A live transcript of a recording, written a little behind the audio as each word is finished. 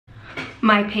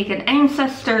My Pagan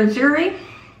Ancestor Zuri,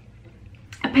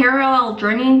 A Parallel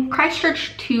Journey,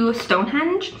 Christchurch to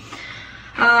Stonehenge.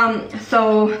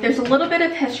 So there's a little bit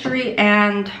of history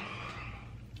and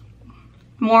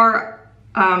more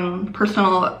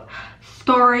personal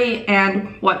story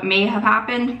and what may have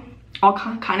happened, all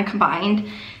kind of combined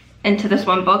into this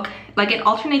one book. Like, it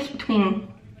alternates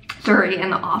between Zuri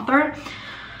and the author.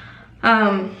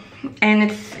 And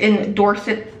it's in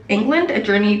Dorset, England, a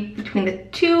journey between the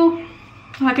two,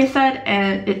 like I said,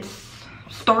 and it's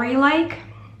story-like.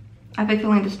 I have a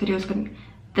feeling this video is going to,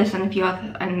 this and a few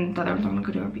other, and the other ones I'm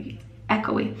going to be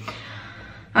echoey.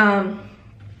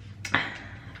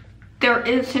 There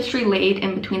is history laid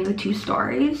in between the two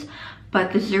stories,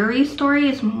 but the Zuri story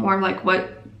is more like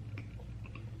what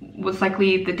was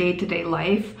likely the day-to-day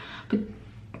life but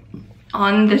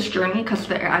on this journey, because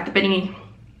at the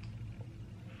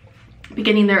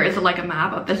beginning there is like a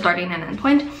map of the starting and end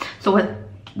point, so what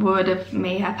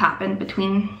may have happened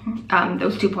between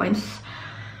those 2 points,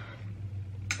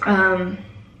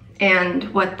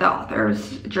 and what the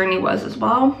author's journey was as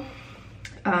well.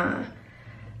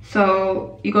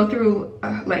 So you go through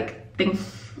like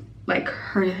things like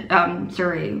her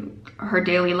Zuri, her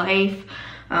daily life,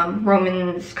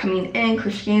 Romans coming in,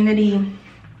 Christianity,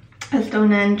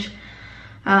 Stonehenge,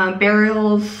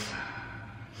 burials.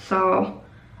 So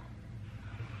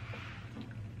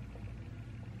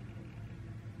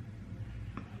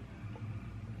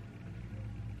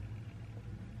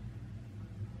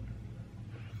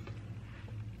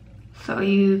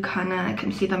you kind of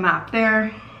can see the map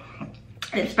there.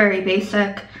 It's very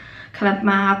basic kind of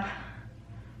map.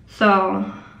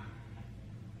 So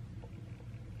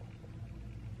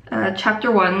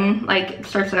chapter 1, like, it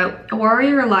starts out, a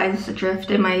warrior lies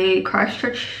adrift in my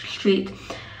Christchurch street,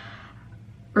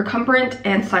 recumbent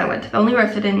and silent, the only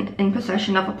resident in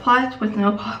possession of a plot with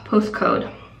no postcode.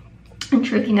 In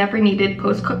truth, he never needed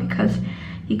postcode because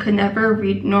he could never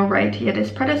read nor write, yet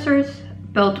his predecessors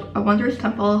built a wondrous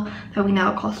temple that we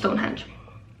now call Stonehenge.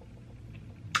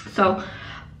 So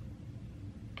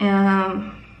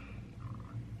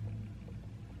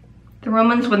the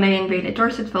Romans, when they invaded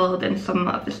Dorset, filled in some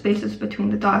of the spaces between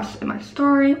the dots in my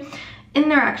story. In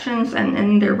their actions and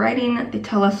in their writing, they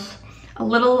tell us a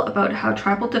little about how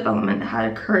tribal development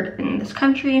had occurred in this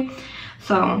country.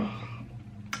 So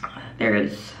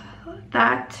there's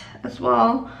that as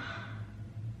well.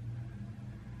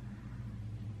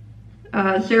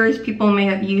 Zuri's people may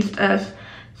have used a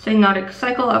synodic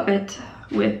cycle of it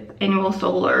with annual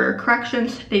solar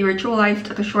corrections. They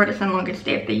ritualized the shortest and longest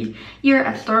day of the year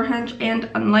at Stonehenge, and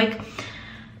unlike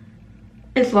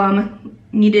Islam,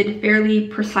 needed fairly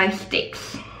precise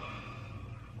dates.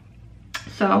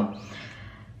 So,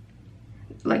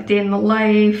 like day in the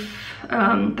life,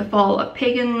 the fall of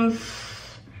pagans,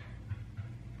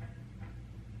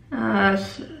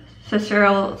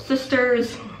 Cicero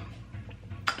sisters.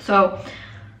 So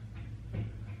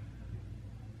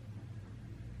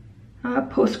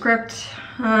postscript,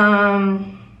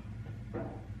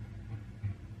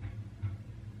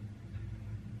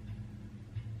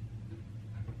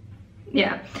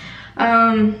 yeah,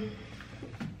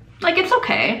 like, it's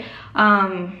okay.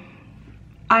 I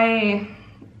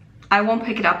won't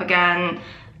pick it up again.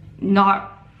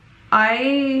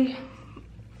 I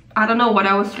don't know what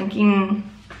I was thinking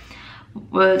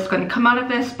was going to come out of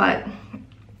this, but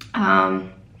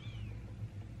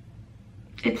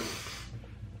it's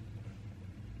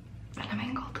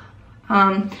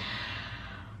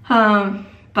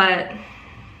but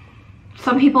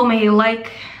some people may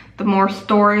like the more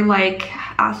story-like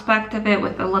aspect of it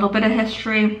with a little bit of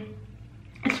history.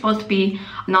 It's supposed to be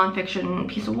a non-fiction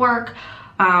piece of work.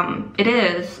 It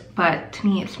is, but to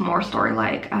me it's more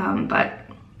story-like, but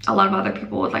a lot of other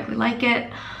people would likely like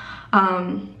it.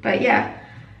 But yeah,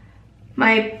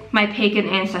 my Pagan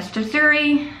Ancestor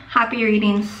Zuri, happy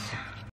readings.